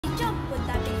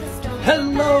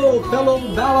Hello, fellow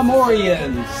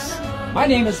Balamorians. My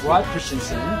name is Rod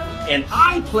Christensen, and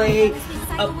I play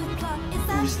a...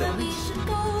 Who's that?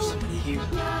 Somebody here.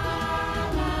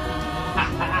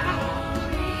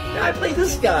 I play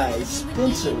this guy,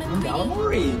 Spencer from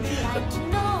Balamory.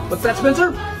 What's that,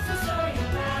 Spencer?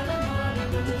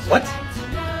 What?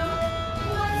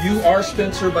 You are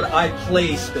Spencer, but I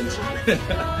play Spencer. He's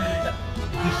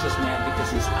just mad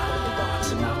because he's out of the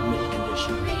box and not mint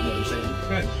condition. You know what I'm saying?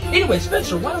 Anyway,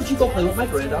 Spencer, why don't you go play with my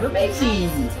granddaughter, Maisie?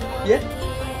 Yeah?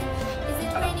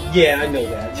 Yeah, I know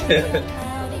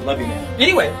that. Love you, man.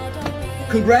 Anyway,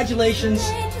 congratulations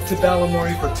to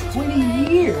Balamory for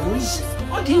 20 years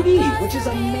on TV, which is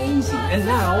amazing. And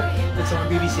now it's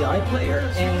on BBC iPlayer,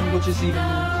 and which is even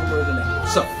cooler than that.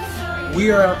 So,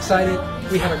 we are excited.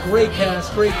 We had a great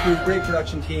cast, great crew, great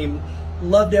production team.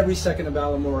 Loved every second of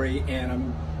Balamory, and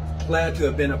I'm glad to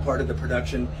have been a part of the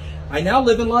production. I now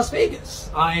live in Las Vegas.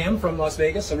 I am from Las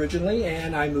Vegas originally,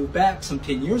 and I moved back some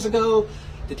 10 years ago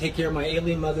to take care of my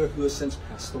ailing mother who has since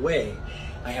passed away.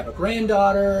 I have a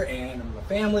granddaughter, and my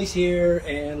family's here,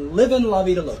 and living la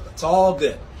vida loca. It's all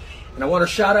good. And I want to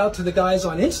shout out to the guys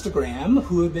on Instagram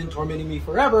who have been tormenting me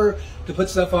forever to put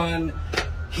stuff on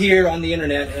here on the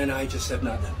internet, and I just have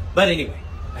not done it. But anyway,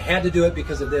 I had to do it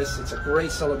because of this. It's a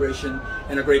great celebration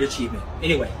and a great achievement.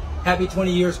 Anyway, happy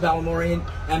 20 years, Balamorian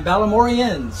and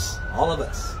Balamorians, all of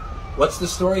us. What's the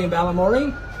story in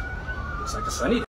Balamory? Looks like a sunny day.